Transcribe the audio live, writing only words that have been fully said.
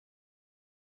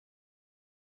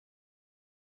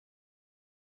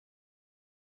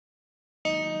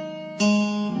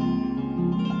It's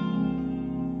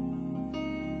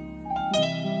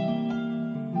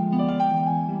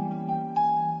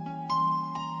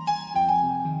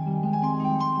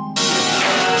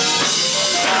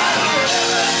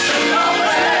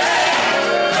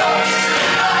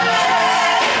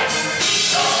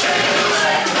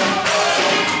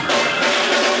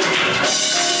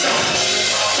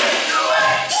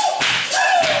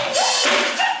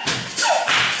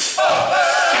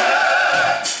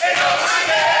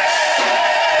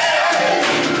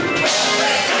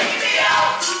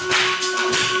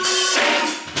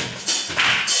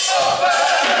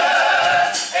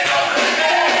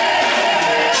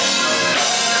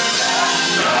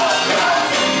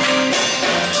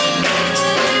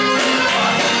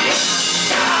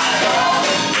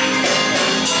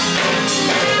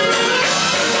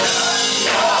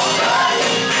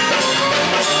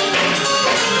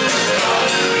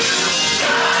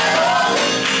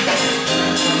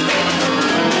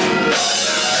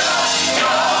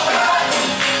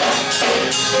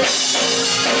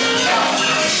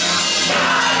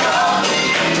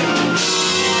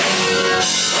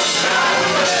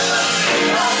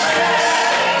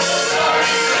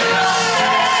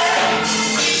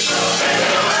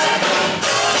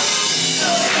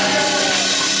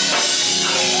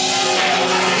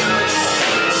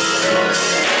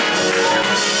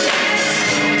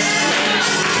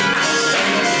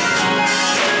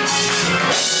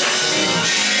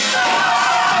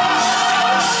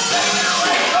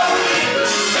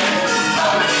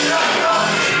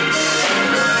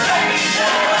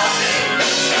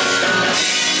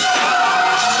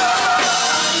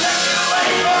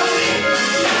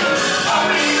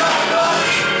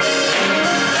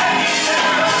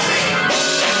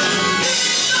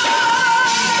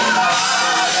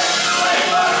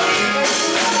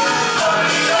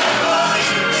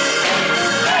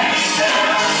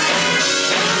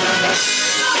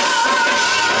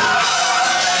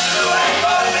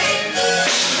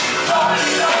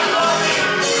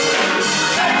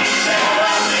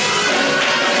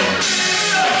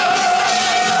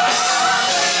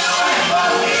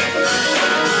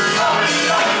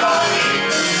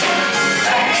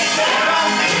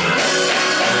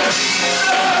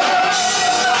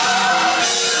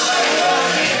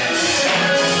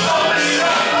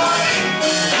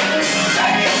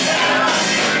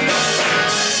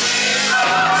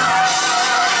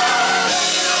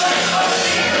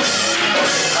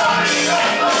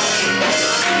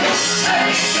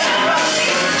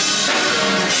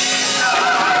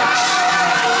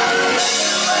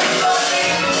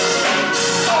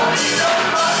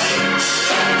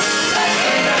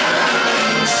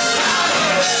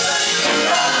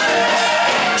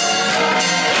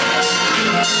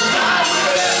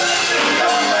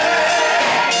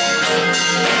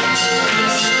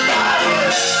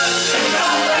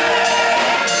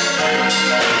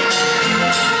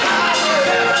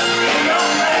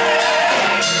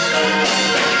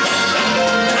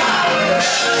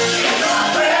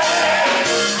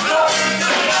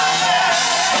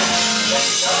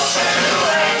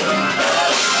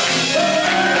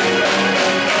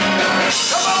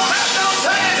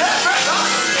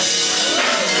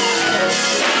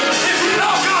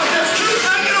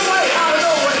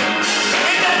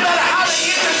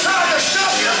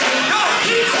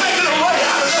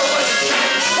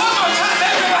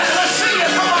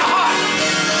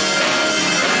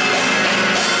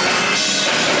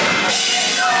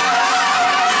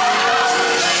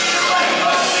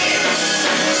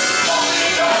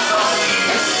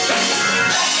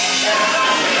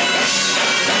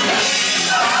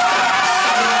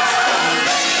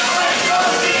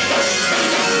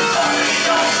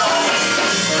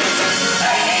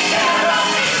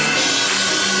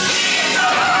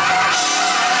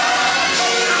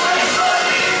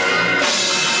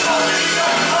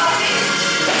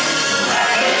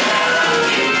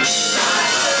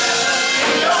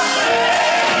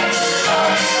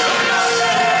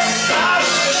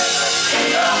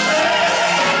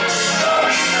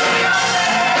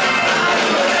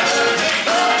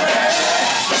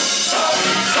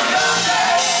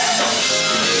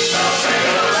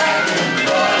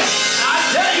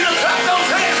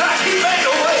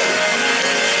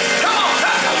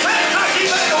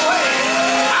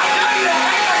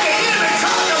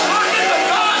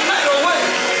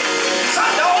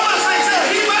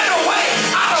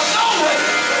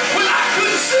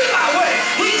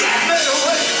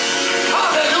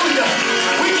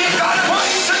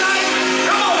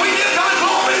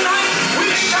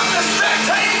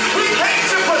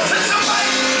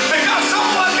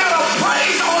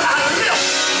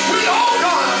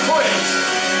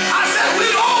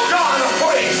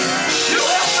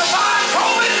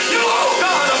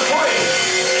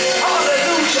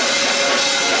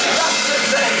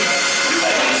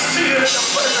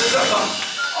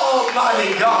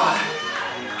Almighty God.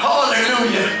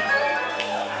 Hallelujah.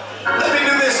 Let me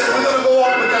do this, and we're going to go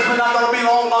on because we're not going to be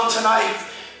long on tonight.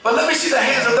 But let me see the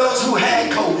hands of those who had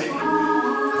COVID.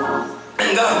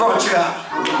 And God brought you out.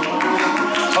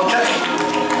 Okay?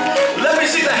 Let me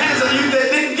see the hands of you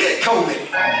that didn't get COVID.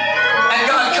 And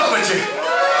God covered you.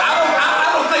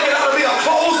 I don't think it ought to be a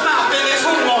closed mouth in this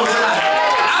room on tonight.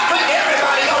 I think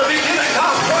everybody ought to be giving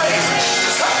God praise.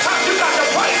 Sometimes you got to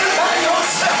praise Him by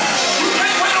yourself. You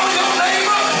can't wait on your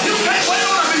neighbor. You can't wait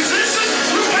on a musician.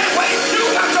 You can't wait. You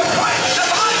got to praise. The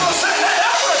Bible says that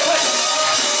everything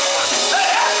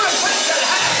that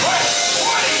has praise,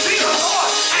 praise be the Lord.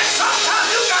 And sometimes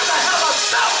you got to have a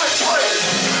selfish praise.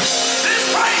 This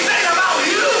praise ain't about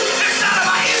you. It's not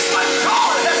about it's what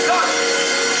God has done.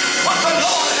 What the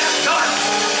Lord has done.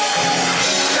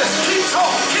 Just keep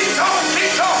on, keep on,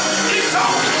 keep on, keep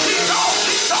on, keep on,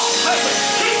 keep on,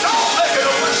 keep on making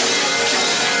a way.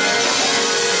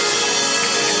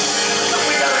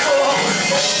 We gotta go on.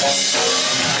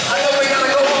 I know we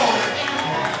gotta go on.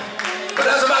 But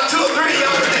there's about 2 or 3 of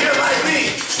y'all in here like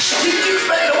me. He keeps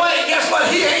fading away. Guess what?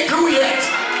 He ain't through yet.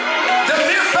 The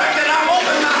mere fact that I'm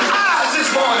opening my eyes this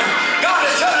morning, God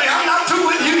is telling me I'm not through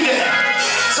with you yet.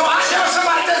 So I tell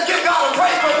somebody, just give God a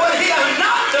praise for what He has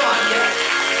not done yet.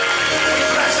 We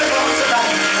bless Him on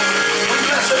tonight. We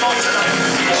bless Him on tonight.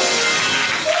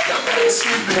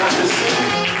 Excuse me, I just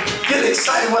get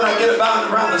excited when I get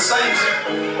around the saints.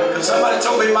 Because somebody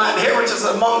told me my inheritance is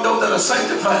among those that are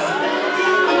sanctified.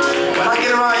 When I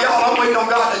get around y'all, I'm waiting on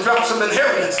God to drop some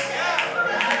inheritance.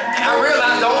 I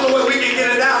realize the only way we can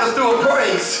get it down is through a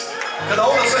praise. Because the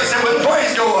older saints say, when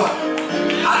praise go up.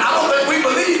 I don't think we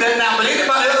believe that now, but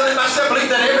anybody other than myself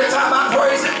believe that every time I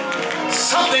praise Him,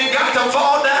 something got to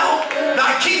fall down.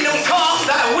 Thy kingdom come,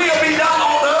 thy will be done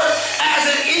on earth as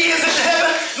it is in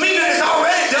heaven. Meaning it's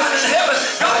already done in heaven.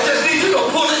 God just needs you to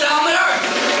pull it down the earth.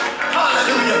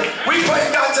 Hallelujah. We praise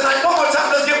God tonight. One more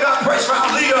time, let's give God praise for our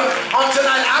leader on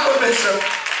tonight, our bishop.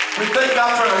 We thank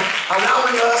God for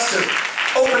allowing us to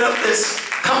open up this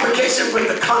convocation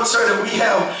with the concert, and we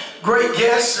have great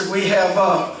guests, and we have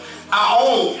our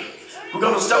own. We're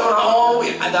going to start with our own,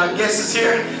 and our guest is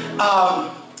here.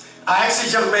 I asked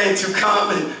this young man to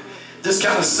come and just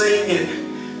kind of sing,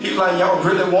 and he was like, y'all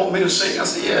really want me to sing? I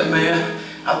said, yeah, man.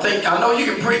 I know you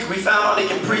can preach. We found out he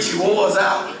can preach. He wore us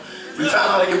out. We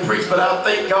found out he can preach, but I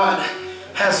think God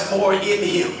has more in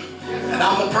him. And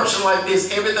I'm a person like this.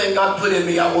 Everything God put in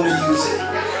me, I want to use it.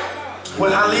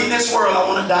 When I leave this world, I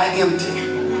want to die empty.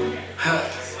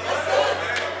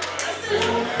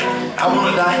 I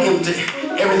want to die empty.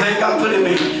 Everything God put in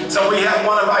me. So we have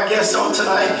one of our guests on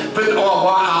tonight. Put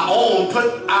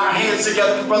our hands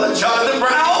together for Brother Jonathan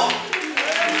Brown.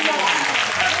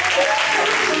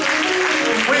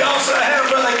 We also have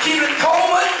Brother Keaton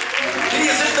Coleman. He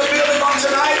is in the building on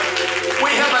tonight.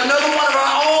 We have another one of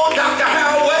our own, Dr.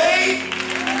 Harold Wade.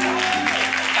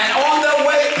 And on their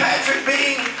way, Patrick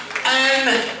Bean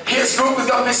and his group is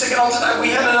going to be singing on tonight. We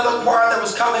had another choir that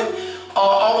was coming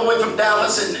all the way from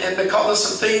Dallas, and they called us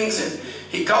some things, and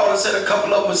he called and said a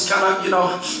couple of them was kind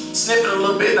of, sniffing a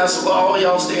little bit, and I said, well, all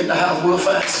y'all stay in the house real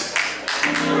fast.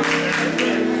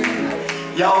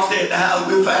 Y'all stay at the house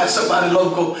real fast, somebody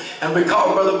local. And we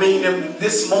called Brother Bean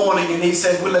this morning, and he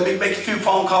said, well, let me make a few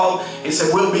phone calls. He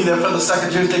said, we'll be there for the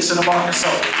second jurisdiction of Arkansas.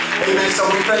 Amen. So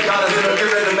we thank God as they're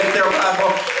getting ready to make their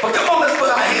arrival. But come on, let's put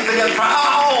our hands together for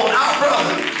our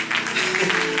brother,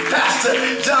 Pastor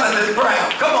Jonathan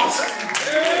Brown. Come on, sir.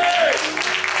 Hey.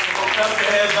 Clap your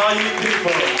hands, all you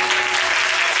people.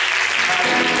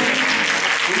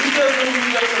 Will you just do me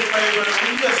just a favor? Will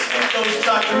you just stick those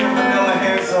chocolate and vanilla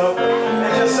hands up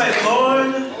and just say,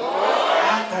 Lord,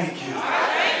 I thank you.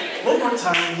 One more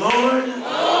time, Lord,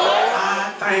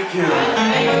 I thank you.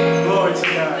 Glory to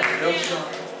God.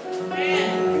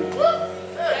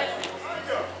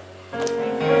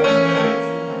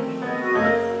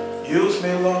 Use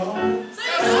me, Lord.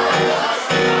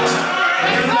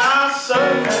 In my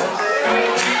service.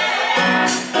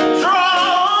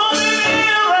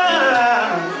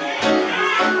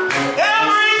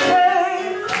 Yeah.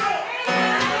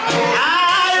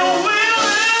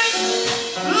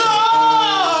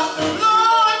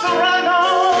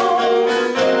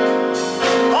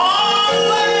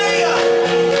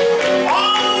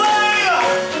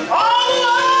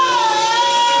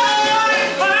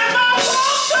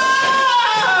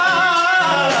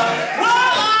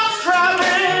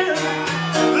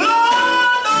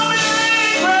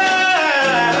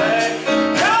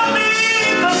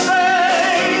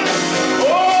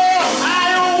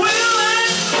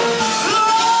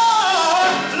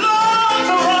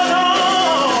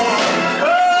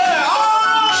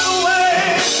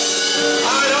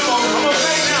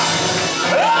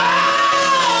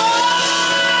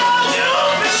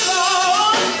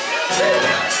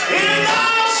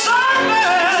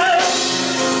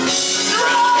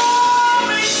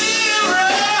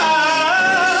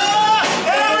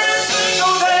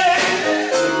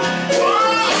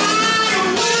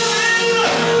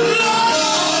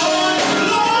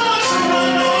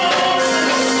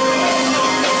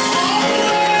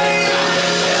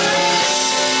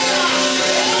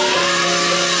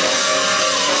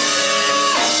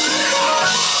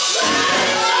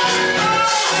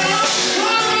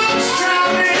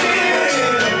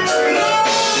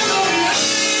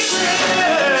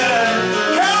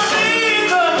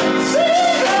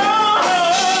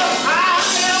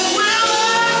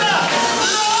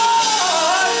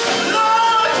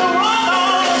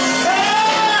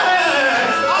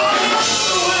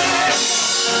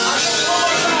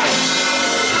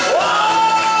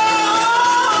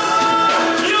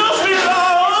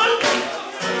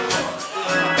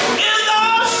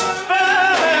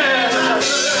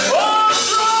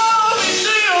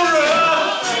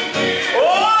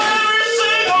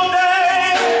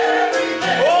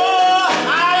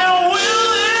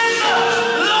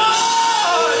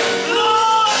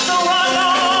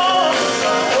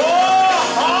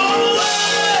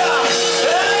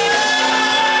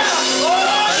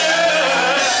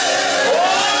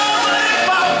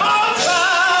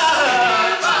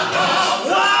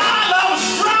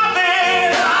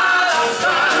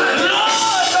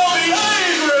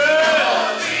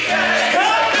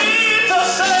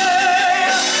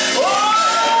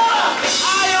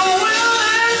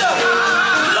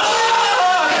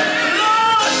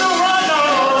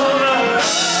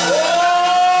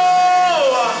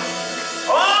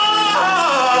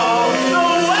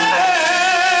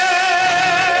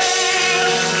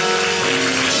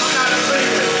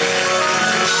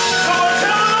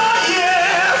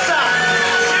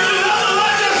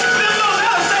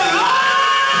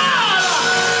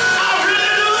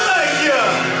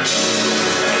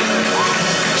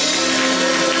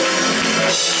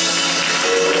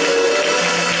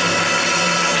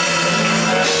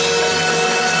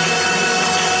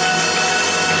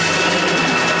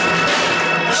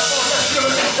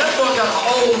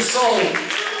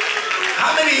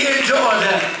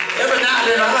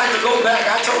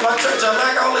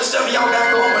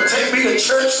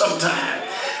 sometime.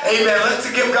 Amen. Let's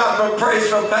give God some praise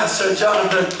for Pastor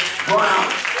Jonathan Brown.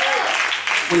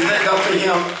 We thank God for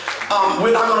him.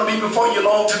 We're not going to be before you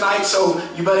long tonight, so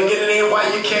you better get it in while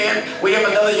you can. We have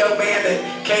another young man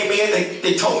that came in.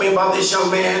 They told me about this young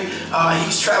man.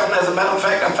 He's traveling. As a matter of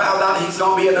fact, I found out he's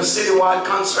going to be in a citywide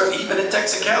concert, even in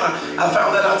Texarkana. I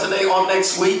found that out today on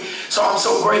next week. So I'm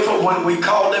so grateful. When we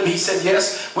called him, he said,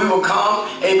 yes, we will come.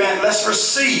 Amen. Let's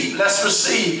receive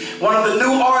one of the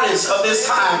new artists of this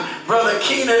time, Brother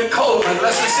Keenan Coleman.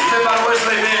 Let's receive him by the words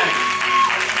of amen.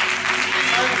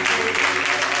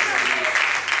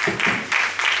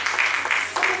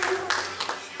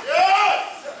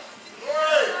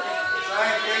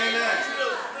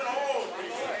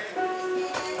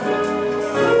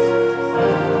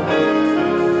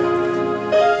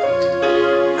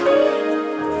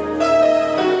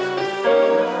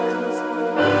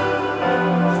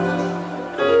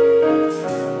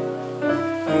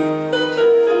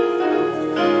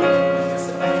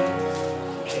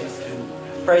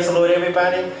 Praise the Lord,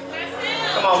 everybody.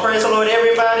 Come on, praise the Lord,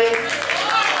 everybody.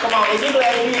 Come on, if you're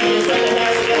glad to hear you, just put your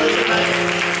hands together tonight.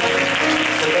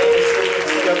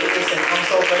 I'm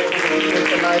so grateful to be here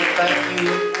tonight. Thank you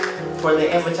for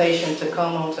the invitation to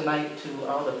come on tonight, to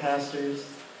all the pastors,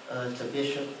 to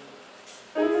Bishop,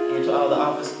 and to all the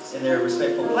officers in their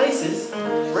respectful places.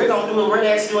 We're going to do what we're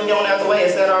asked to do and get on out the way.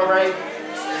 Is that all right?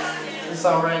 It's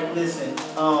all right. Listen,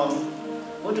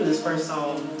 we'll do this first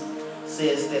song.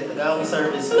 Says that the God we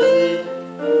serve is good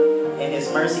and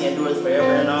his mercy endures forever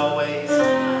and always.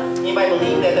 Anybody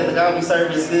believe that the God we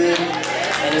serve is good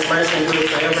and his mercy endures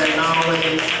forever and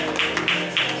always?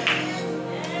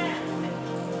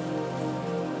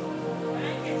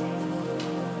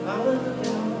 Will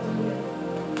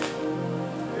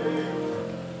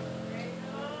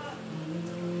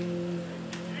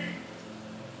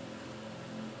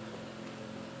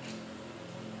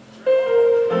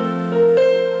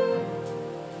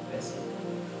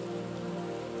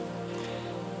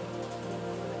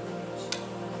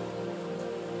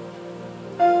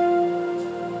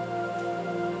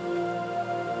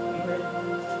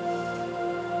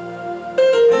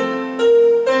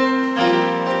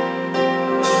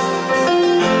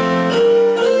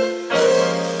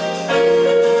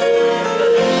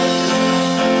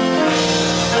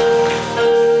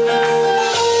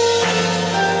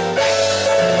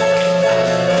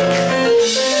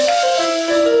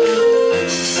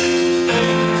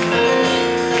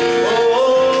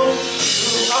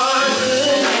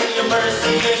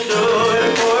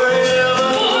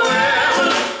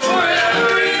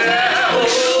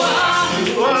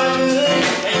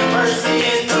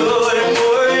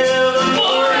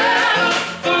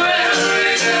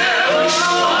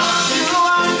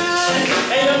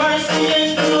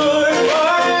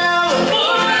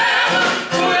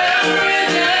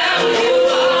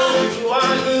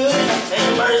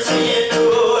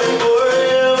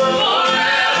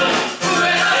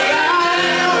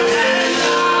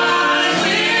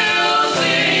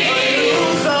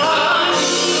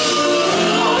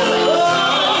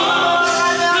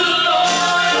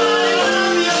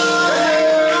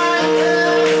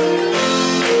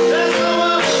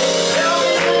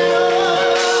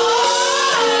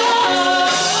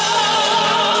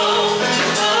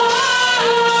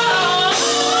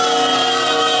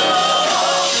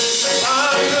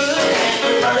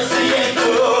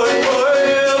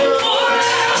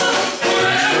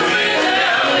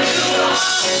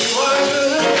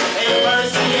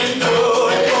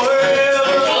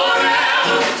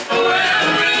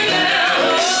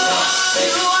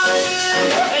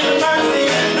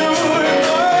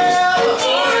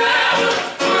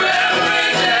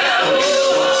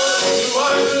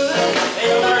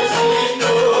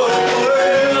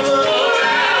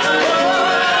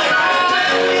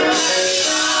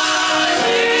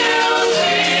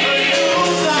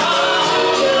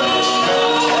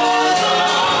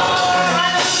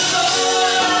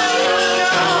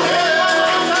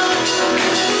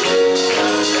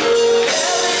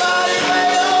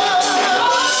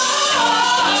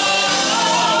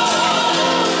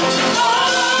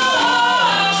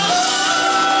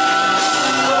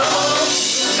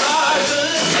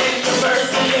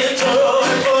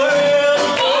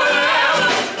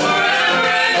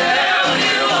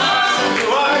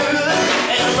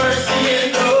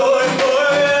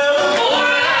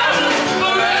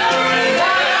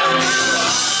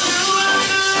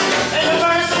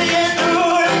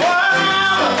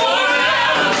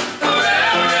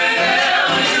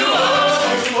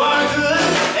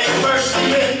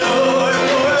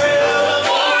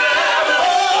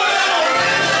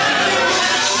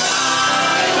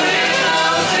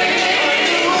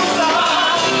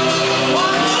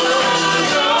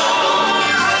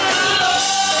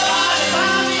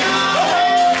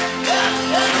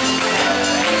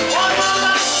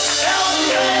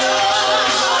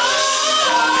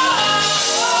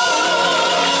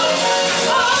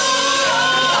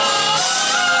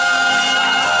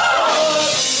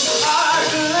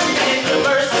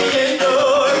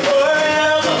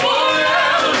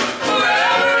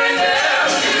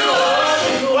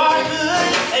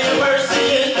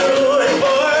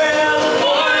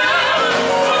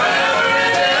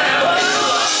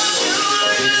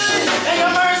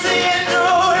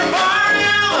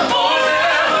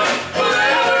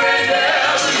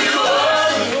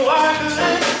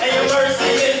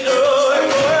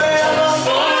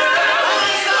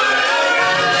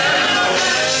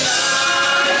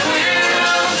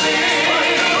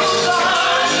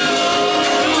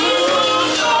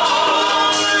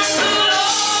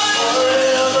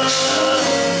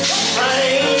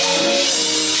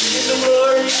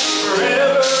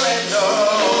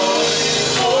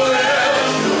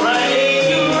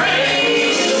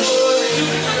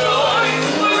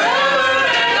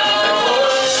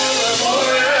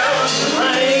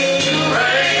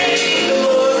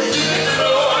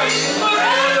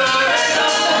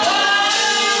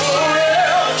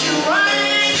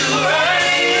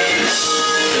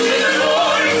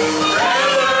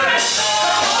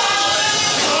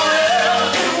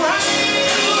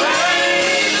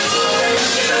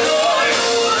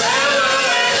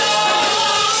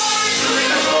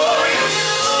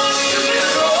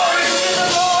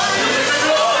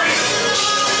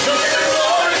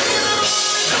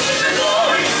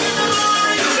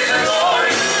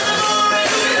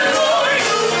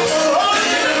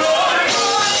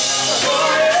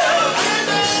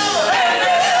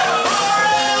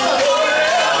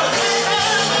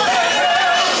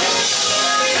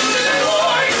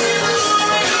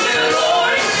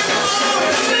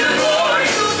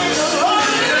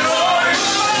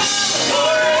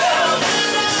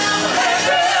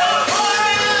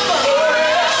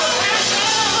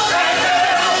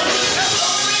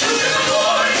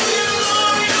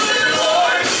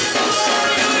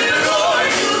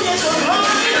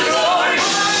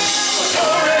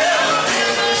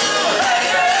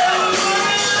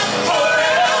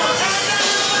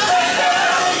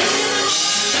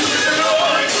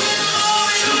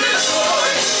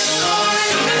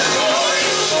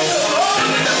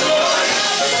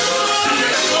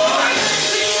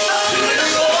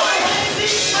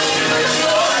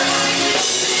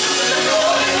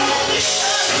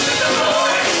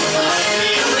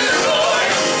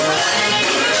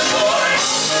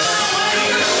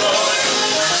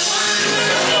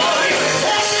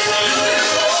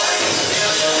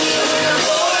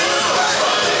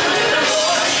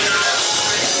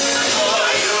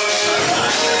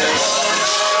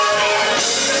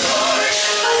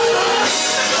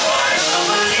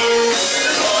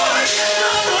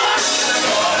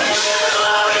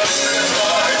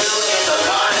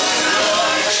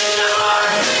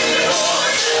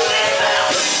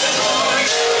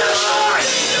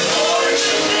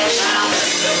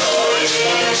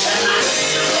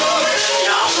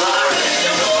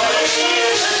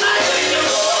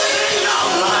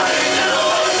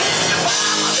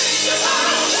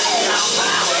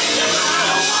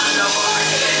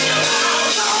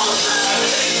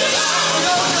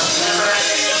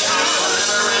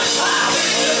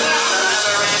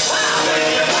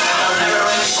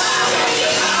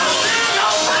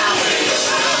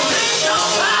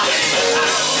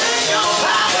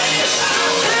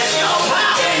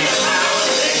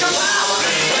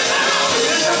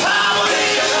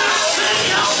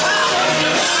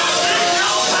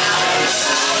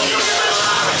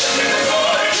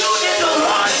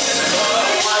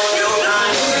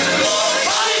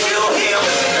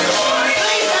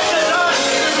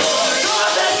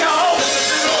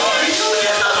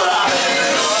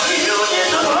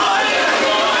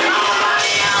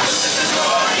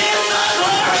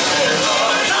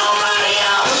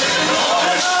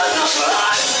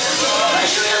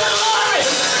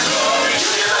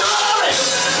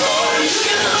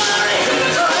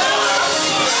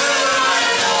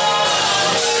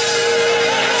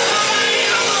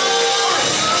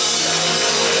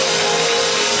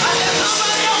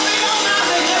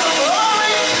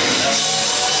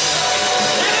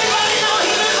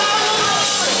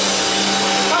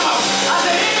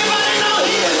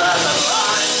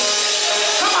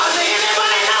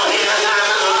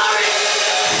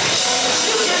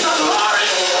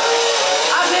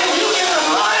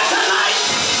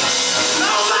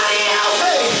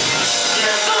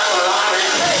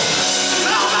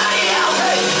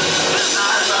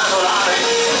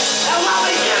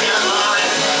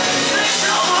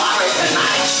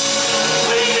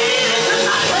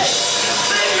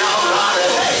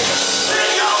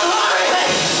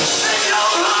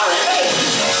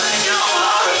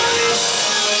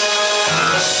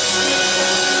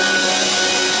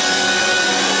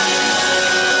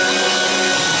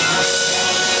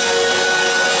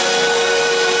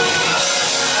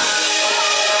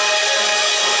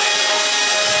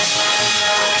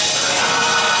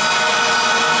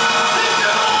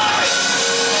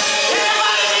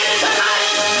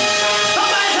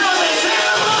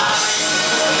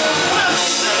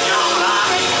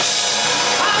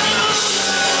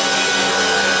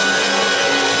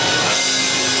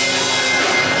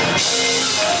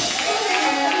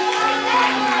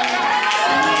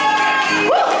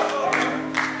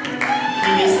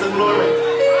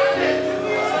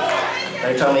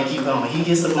They told me to keep going. He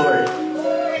gets the glory.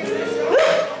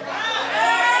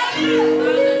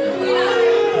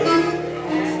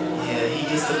 Yeah, he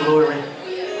gets the glory.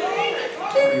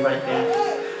 Be right there.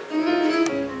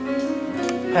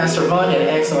 Pastor Vaughn had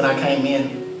asked me when I came in.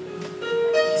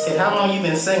 He said, "How long you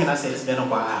been singing?" I said, "It's been a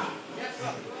while."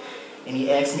 And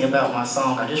he asked me about my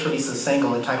song. I just released a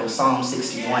single entitled Psalm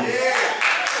 61.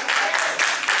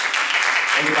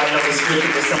 Everybody know the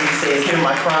scripture that somebody says, "Hear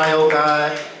my cry, O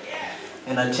God,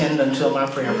 and attend unto my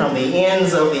prayer. From the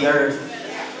ends of the earth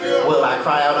will I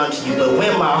cry out unto you." But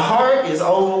when my heart is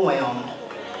overwhelmed,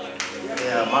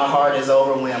 yeah, my heart is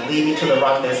overwhelmed, lead me to the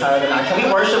rock that's higher than I. Can we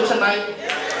worship tonight?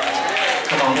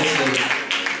 Come on, let's do it.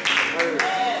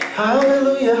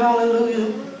 Hallelujah,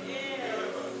 hallelujah.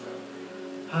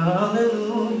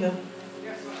 Hallelujah.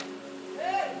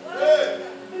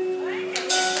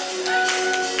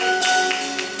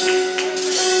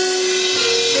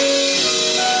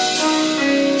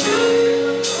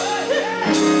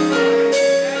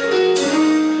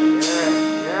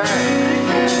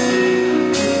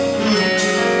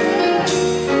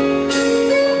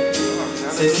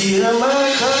 Says, hear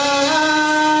my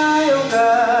cry, O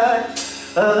God,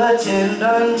 attend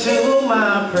unto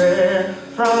my prayer.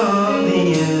 From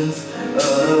the ends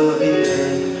of the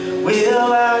earth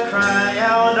will I cry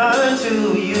out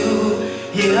unto you.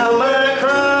 Hear my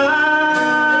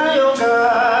cry, O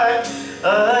God,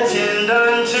 attend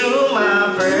unto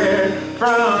my prayer.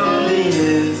 From the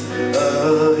ends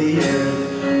of the earth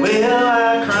will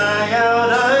I cry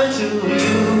out unto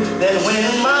you. That when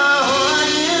my heart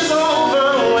is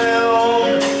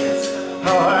overwhelmed,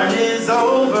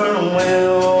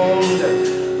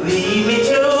 lead me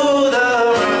to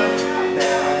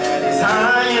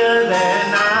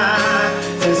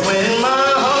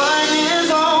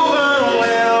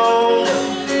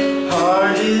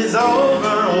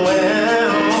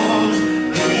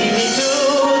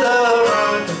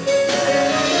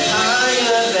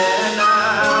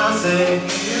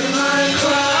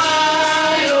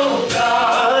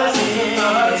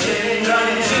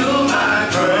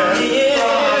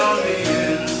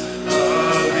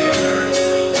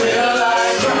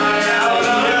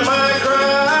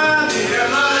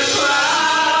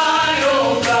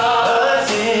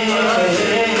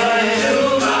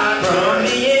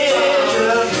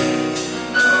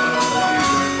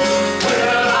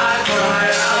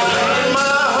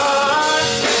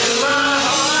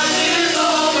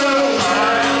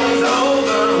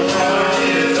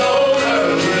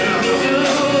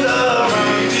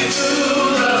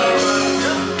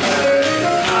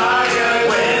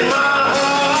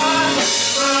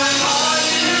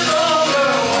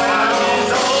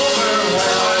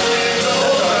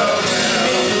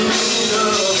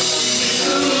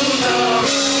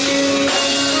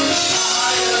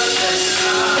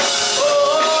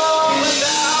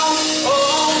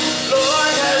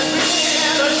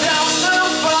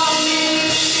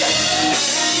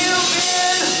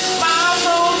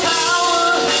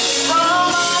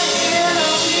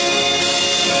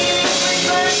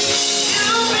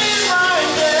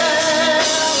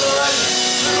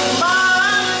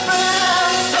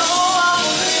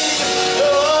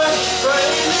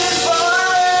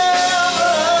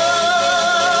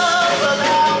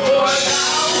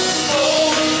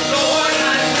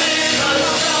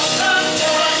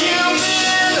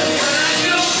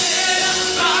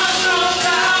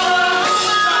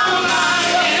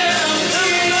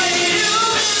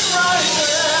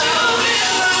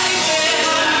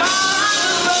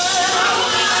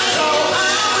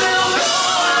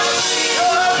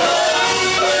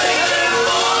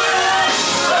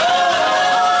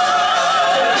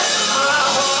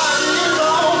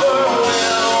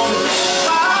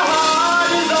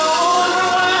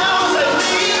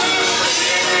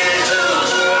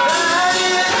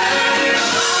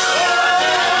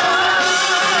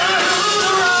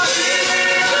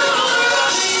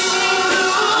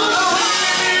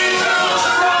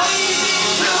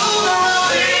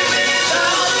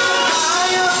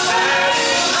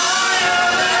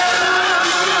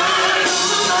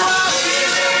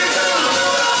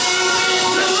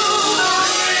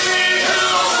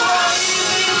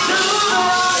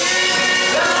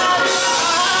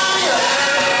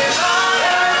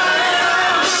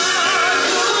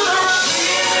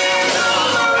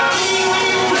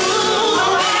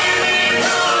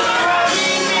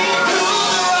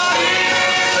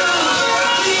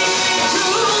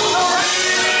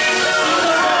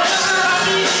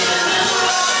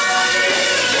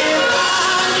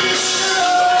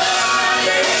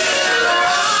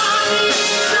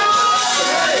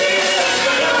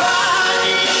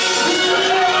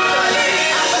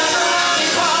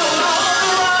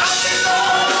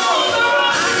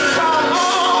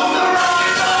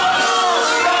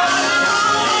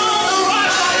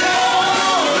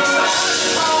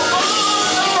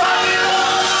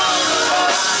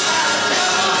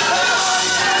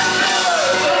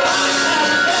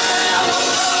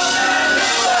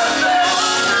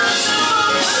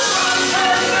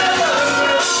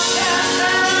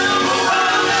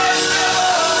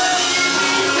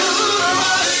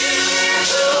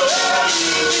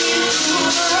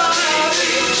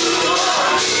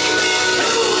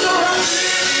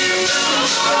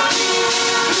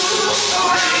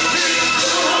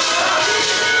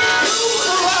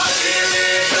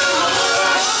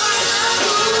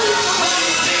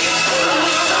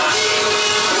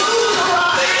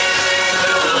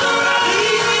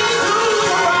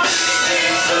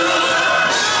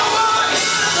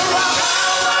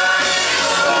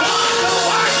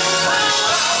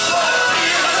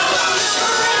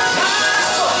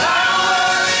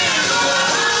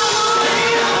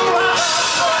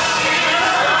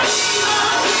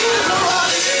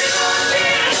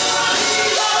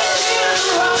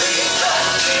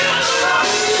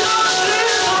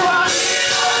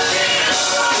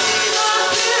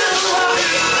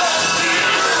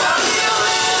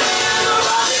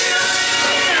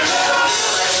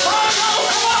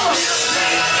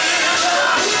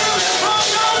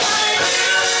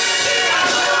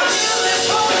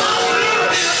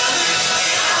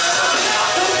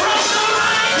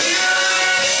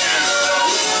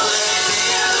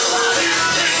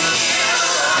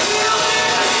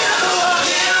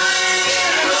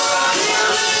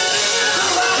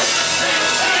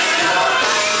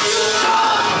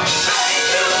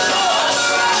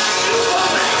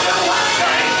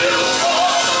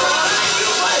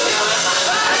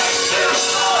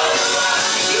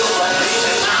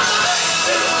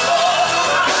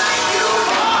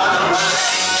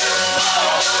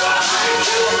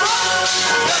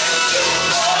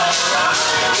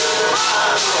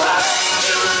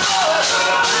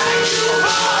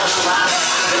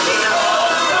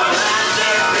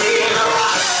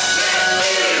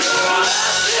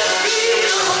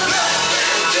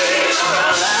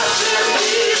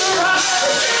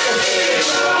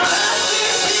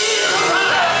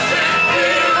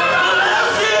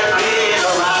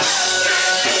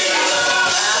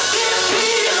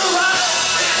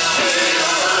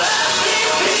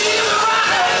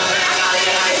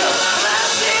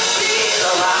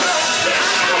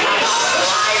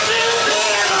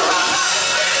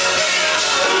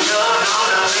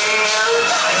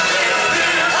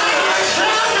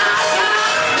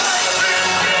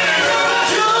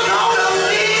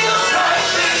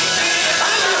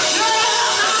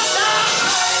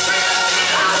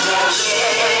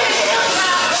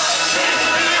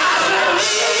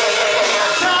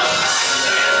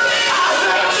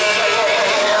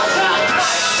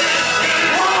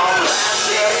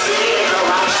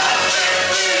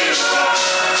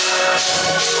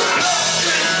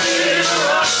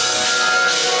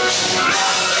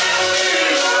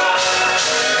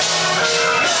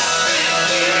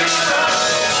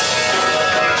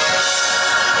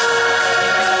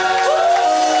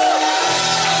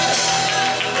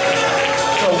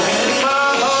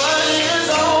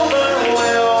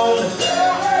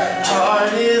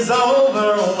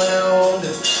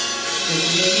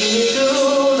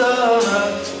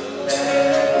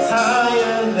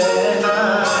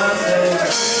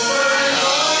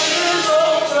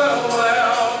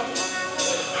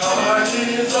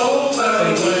is over.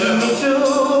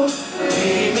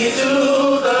 Lead me to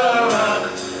the rock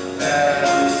that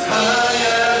is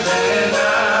higher than I.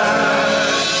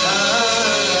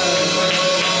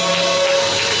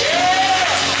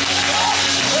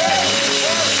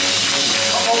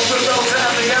 Come on, put those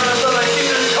hands together, Brother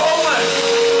Keaton Coleman.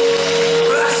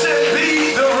 Blessed be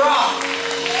the rock.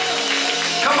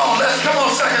 Come on,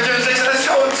 second generation, let's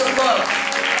show him some love.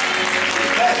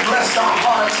 That blessed our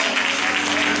hearts.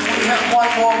 We have one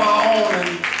more of our own,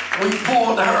 and we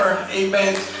pulled her,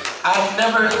 amen. I've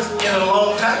never in a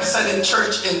long time sat in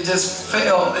church and just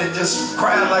fell and just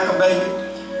cried like a baby.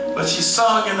 But she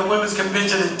sung in the women's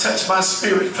convention and touched my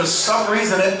spirit. For some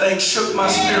reason, that thing shook my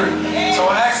spirit. So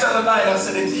I asked her tonight, I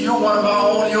said, you're one of our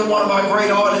own, you're one of our great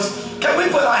artists. Can we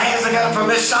put our hands together for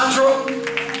Miss Chandra?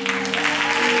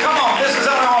 Come on, this is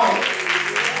our own.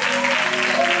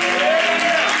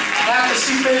 After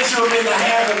she finished, you'll be in the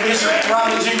hands of Bishop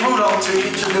Robert G. Rudolph to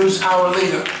introduce our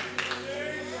leader.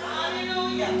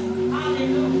 Hallelujah.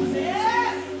 Hallelujah.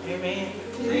 Amen.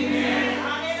 Amen.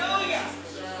 Hallelujah.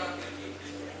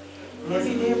 Yes,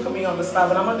 he did put me on the spot,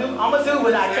 but I'm gonna do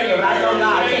what I can, but I know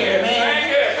God can,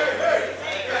 amen.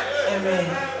 Amen.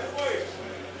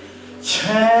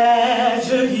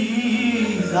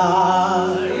 Tragedies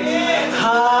are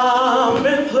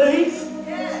commonplace.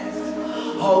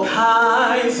 All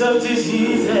kinds of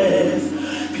diseases.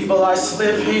 People are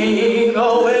slipping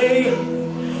away.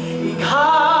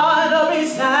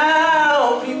 Economy's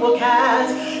down. People can't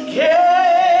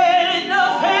get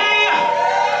enough pay.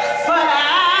 But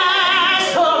as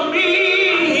for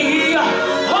me, all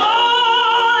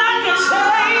I can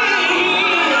say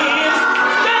is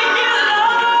thank you,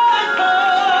 Lord, for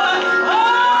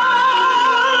all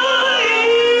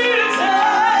you've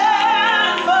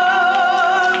done for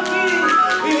me.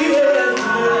 Yeah.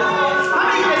 How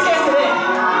many can attest to that?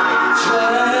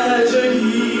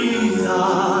 Tragedy.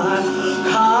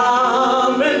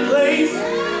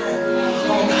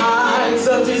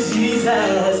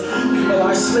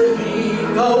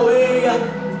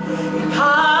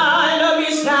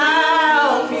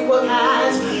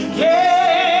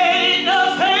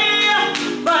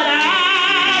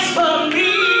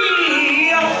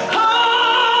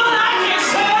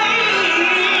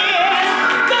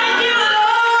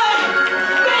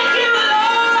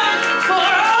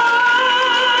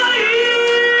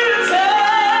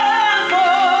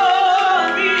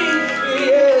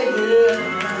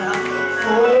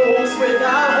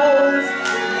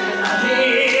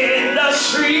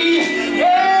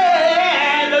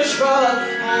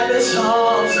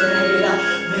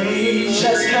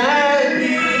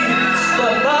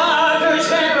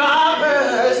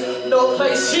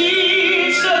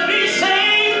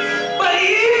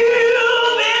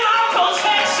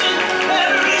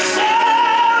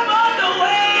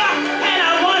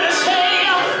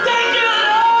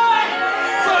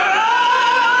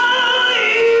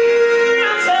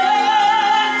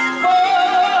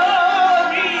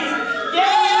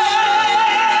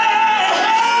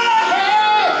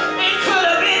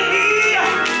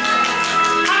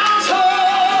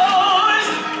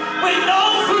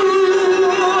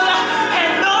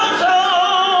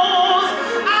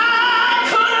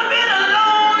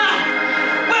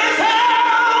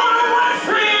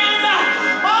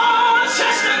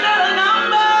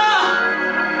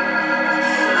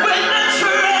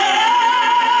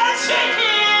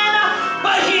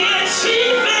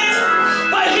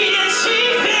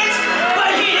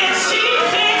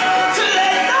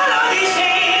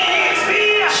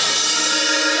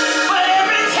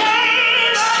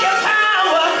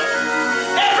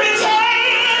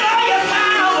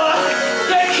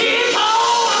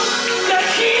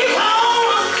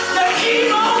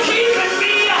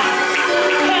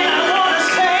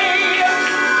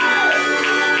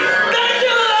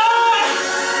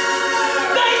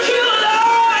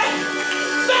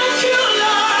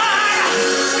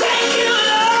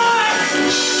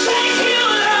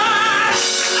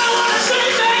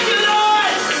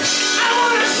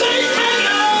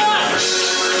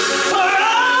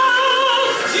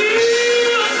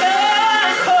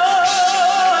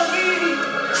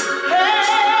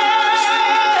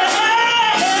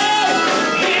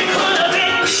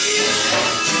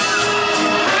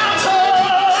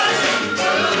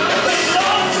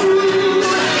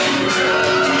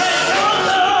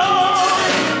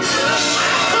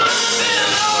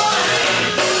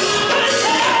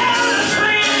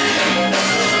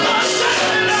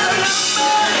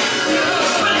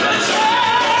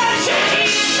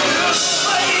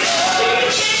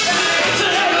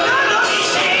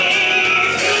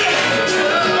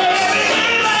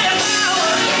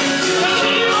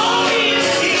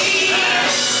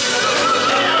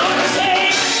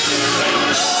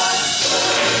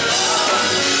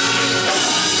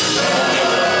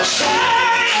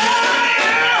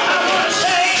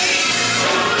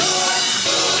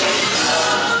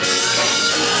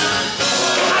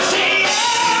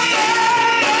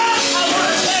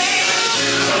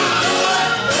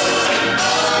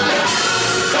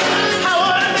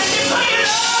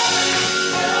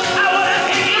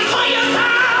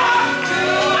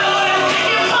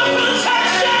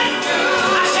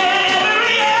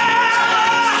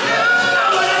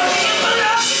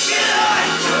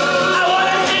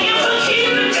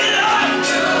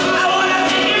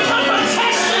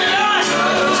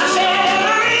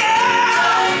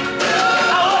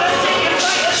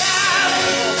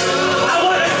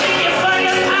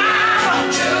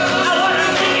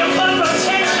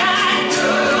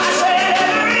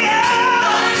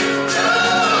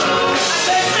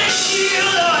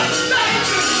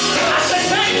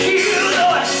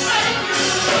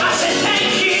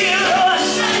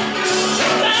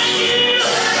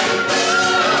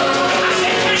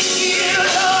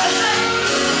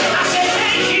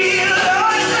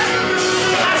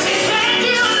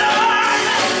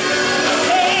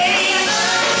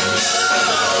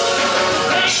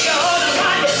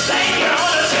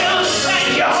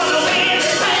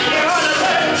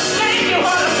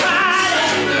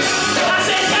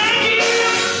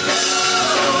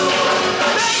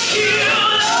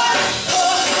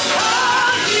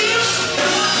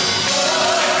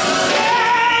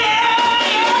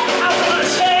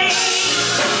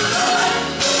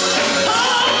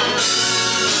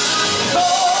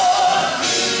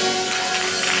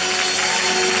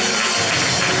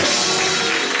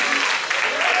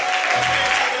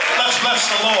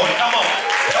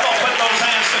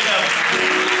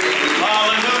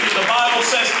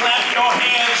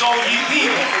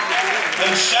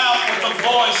 with a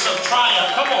voice of triumph.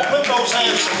 Come on, put those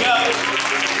hands together.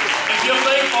 If you're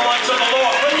thankful unto the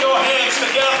Lord, put your hands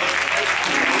together.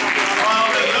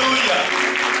 Hallelujah.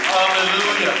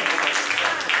 Hallelujah.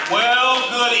 Well,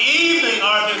 good evening,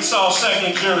 Arkansas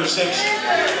 2nd Jurisdiction.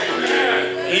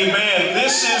 Amen.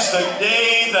 This is the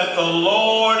day that the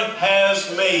Lord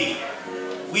has made.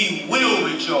 We will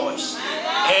rejoice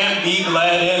and be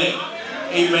glad in it.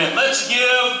 Amen. Let's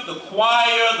give the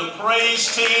choir, the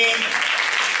praise team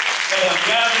that have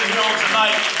gathered here on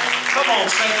tonight. Come on,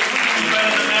 Saints, we can do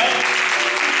better than that.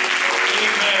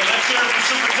 Amen. Let's hear it from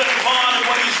Superintendent Vaughn and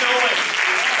what he's doing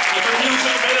with the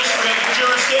music ministry of the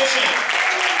jurisdiction.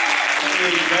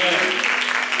 Amen.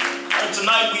 And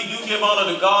tonight we do give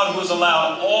honor to God who has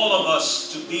allowed all of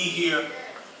us to be here.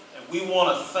 And we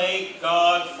want to thank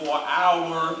God for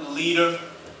our leader,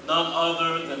 none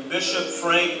other than Bishop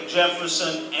Frank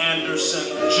Jefferson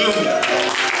Anderson, Jr.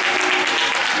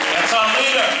 That's our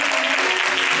leader.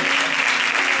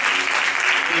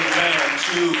 Amen.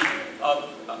 To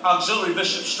Auxiliary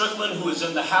Bishop Strickland, who is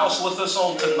in the house with us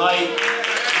on tonight.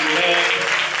 Amen.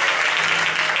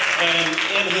 And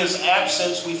in his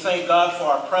absence, we thank God for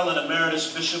our Prelate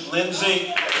Emeritus, Bishop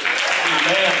Lindsay.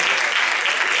 Amen.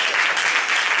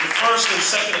 The first and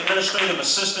second administrative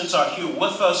assistants are here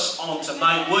with us on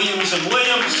tonight, Williams and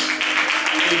Williams.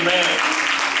 Amen.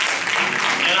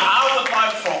 And I would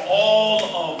like for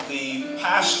all of the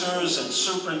pastors and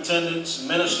superintendents,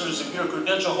 ministers, if you're a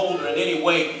credential holder in any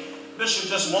way, Bishop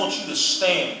just wants you to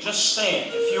stand. Just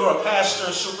stand. If you're a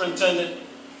pastor, superintendent,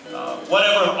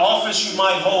 whatever office you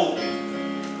might hold,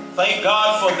 thank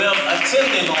God for them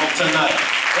attending on tonight.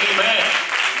 Amen.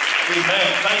 Amen.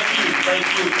 Thank you. Thank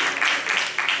you.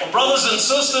 Well, brothers and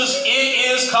sisters,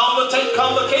 it is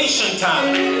convocation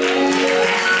time.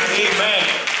 Amen.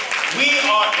 We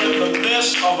are in the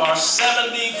midst of our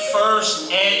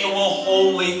 71st annual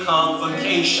Holy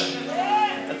Convocation.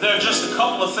 And there are just a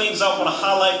couple of things I want to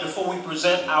highlight before we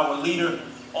present our leader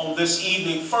on this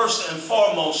evening. First and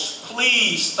foremost,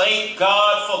 please thank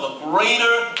God for the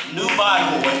greater New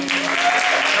Bibleway,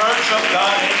 the Church of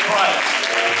God in Christ,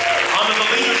 under the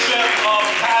leadership of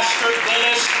Pastor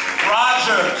Dennis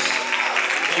Rogers.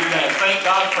 Amen. Thank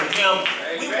God for him.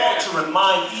 We want to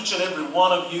remind each and every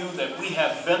one of you that we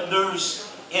have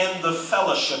vendors in the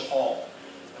fellowship hall.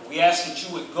 And we ask that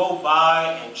you would go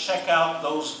by and check out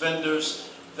those vendors.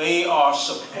 They are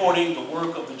supporting the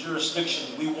work of the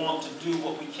jurisdiction. We want to do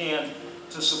what we can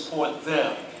to support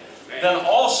them. Then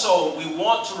also, we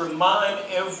want to remind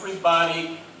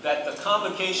everybody that the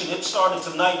convocation, it started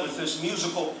tonight with this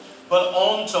musical, but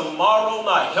on tomorrow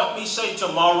night, help me say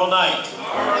tomorrow night.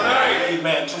 Tomorrow night.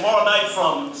 Amen. Tomorrow night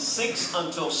from 6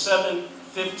 until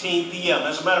 7:15 p.m.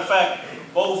 As a matter of fact,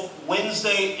 both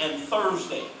Wednesday and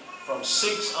Thursday, from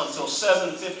 6 until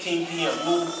 7:15 p.m.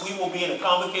 We will be in a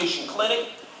convocation clinic,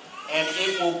 and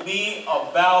it will be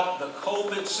about the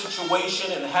COVID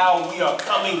situation and how we are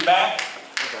coming back.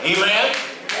 Amen?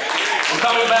 We're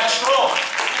coming back strong.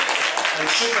 And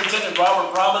Superintendent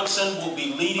Robert Robinson will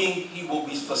be leading. He will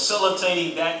be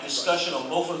facilitating that discussion on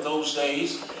both of those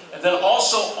days. And then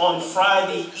also on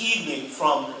Friday evening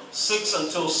from 6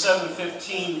 until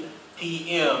 7:15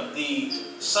 p.m., the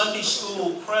Sunday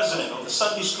school president or the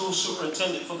Sunday school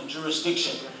superintendent for the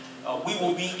jurisdiction, we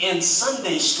will be in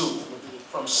Sunday school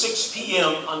from 6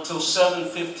 p.m. until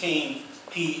 7:15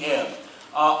 p.m.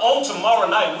 On tomorrow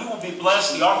night, we will be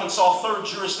blessed. The Arkansas 3rd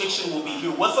Jurisdiction will be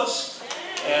here with us.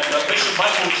 And Bishop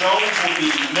Michael Jones will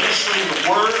be ministering the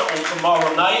word on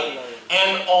tomorrow night.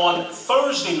 And on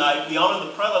Thursday night, we honor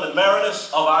the Prelate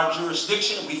Emeritus of our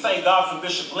jurisdiction. We thank God for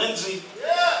Bishop Lindsay.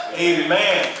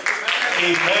 Amen.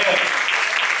 Amen.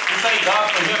 We thank God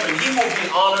for him. And he will be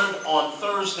honored on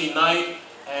Thursday night.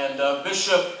 And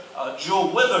Bishop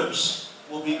Jewel Withers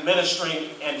will be ministering,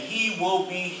 and he will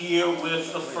be here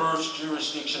with the 1st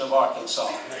Jurisdiction of Arkansas.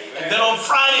 And then on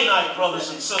Friday night,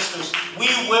 brothers and sisters, we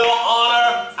will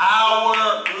honor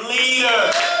our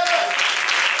leader.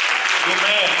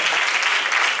 Amen.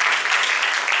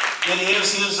 It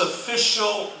is his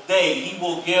official day. He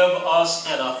will give us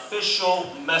an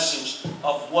official message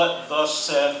of what thus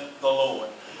saith the Lord.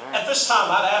 At this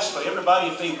time, I'd ask for everybody,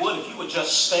 if you would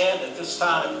just stand at this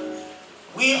time.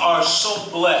 We are so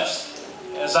blessed.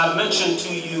 As I mentioned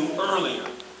to you earlier,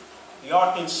 the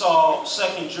Arkansas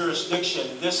 2nd Jurisdiction,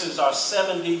 this is our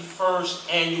 71st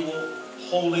annual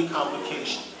Holy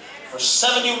Convocation. For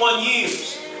 71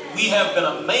 years, we have been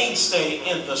a mainstay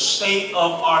in the state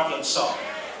of Arkansas.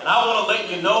 And I want to let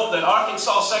you know that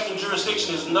Arkansas 2nd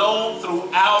Jurisdiction is known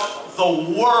throughout the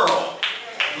world,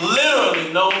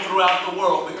 literally known throughout the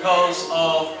world because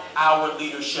of our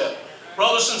leadership.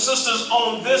 Brothers and sisters,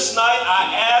 on this night,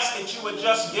 I ask that you would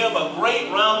just give a great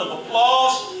round of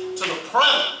applause to the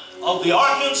printer of the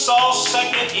Arkansas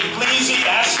 2nd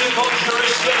Ecclesiastical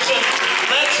Jurisdiction.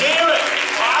 Let's hear it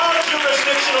for our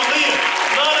jurisdictional leader,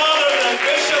 none other than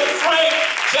Bishop Frank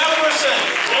Jefferson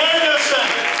Anderson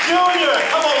Jr.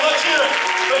 Come on, let's hear it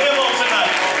for him on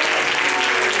tonight.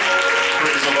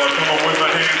 Praise the Lord. Come on, with my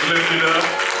hands lifted up.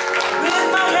 With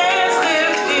my hands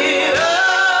lifted up.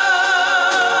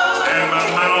 And my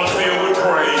mouth filled with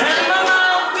praise. And my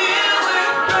mouth filled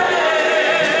with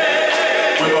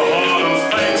praise. With a heart of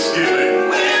thanksgiving.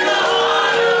 With a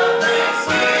heart of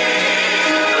thanksgiving.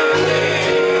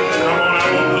 Come on, I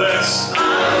will bless. I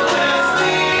will bless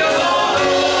thee, O Lord.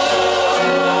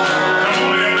 Come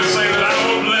on, help me say that I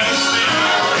will bless thee.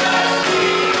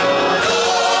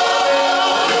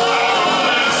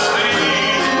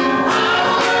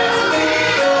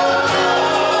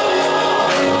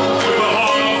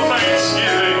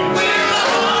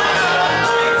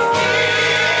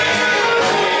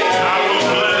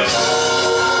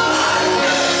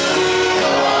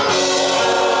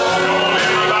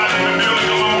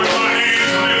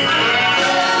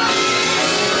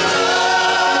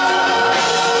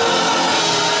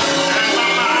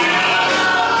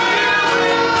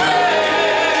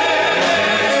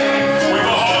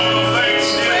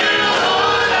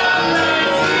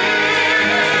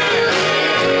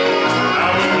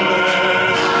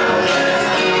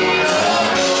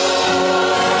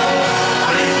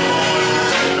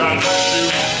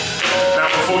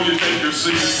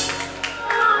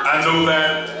 I know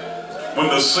that when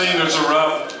the singers are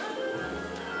up,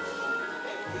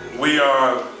 we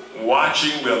are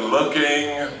watching, we're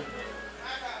looking.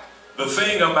 The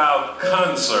thing about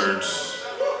concerts,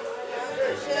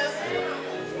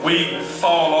 we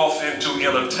fall off into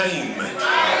entertainment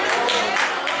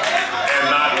and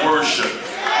not worship.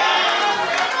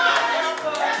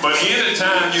 But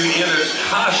anytime you enter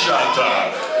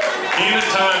Hashata,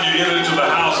 anytime you enter into the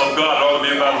house of God, it ought to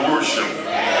be about worship.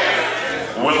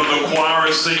 Whether the choir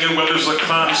is singing, whether it's a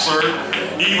concert,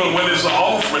 even when it's an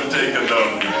offering taken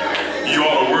up, you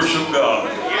ought to worship God.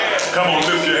 Come on,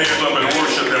 lift your hands up and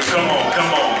worship Him. Come on,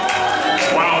 come on.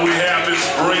 While we have this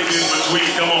break in between,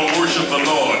 come on, worship the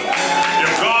Lord. If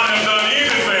God has done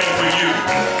anything for you,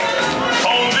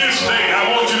 on this day,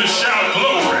 I want you to shout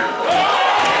glory.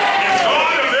 If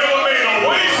God has ever made a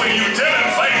way for you, tell Him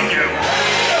thank you.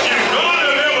 If God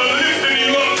has ever lifted you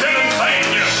up, tell Him thank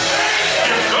you.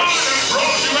 If God has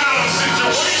brought you out of a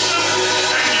situation,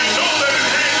 and you know that it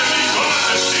had to be God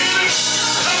that did it,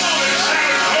 come on and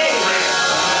shout glory.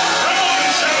 Come on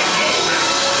and shout glory.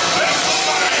 Let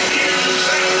somebody hear you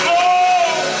shout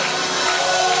glory.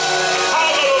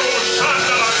 Hallelujah.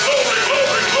 Glory,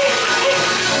 glory, glory,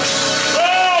 glory.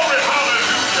 Glory,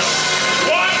 hallelujah.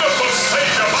 Wonderful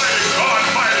Savior, mighty God,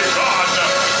 mighty God.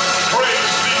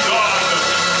 Praise be God.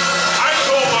 I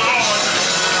told the Lord,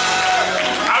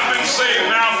 I've been saved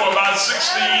now for about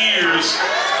 60 years.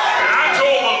 And I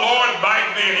told the Lord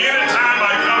back then, anytime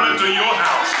I come into your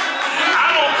house, I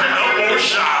don't pick up or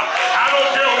shout. I don't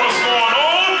care what's going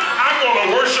on. I'm going to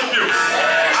worship you.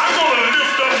 I'm going to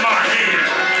lift up my hands.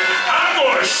 I'm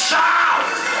going to shout.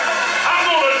 I'm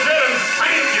going to tell Him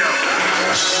thank you.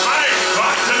 My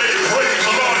God, today, praise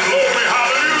the Lord. Glory,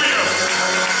 hallelujah.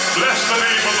 Bless the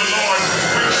name of the Lord.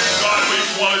 We thank God for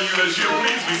each one of you that's here.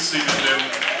 Please be seated then.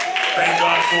 Thank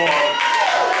God for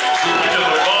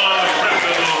Superintendent Bond, the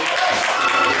president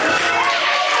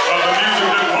of the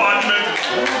music department,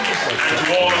 and to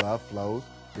all. Love flows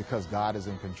because God is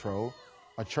in control.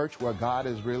 A church where God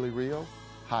is really real.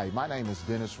 Hi, my name is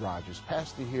Dennis Rogers,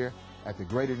 pastor here at the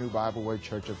Greater New Bibleway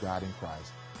Church of God in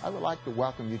Christ. I would like to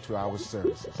welcome you to our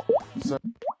services.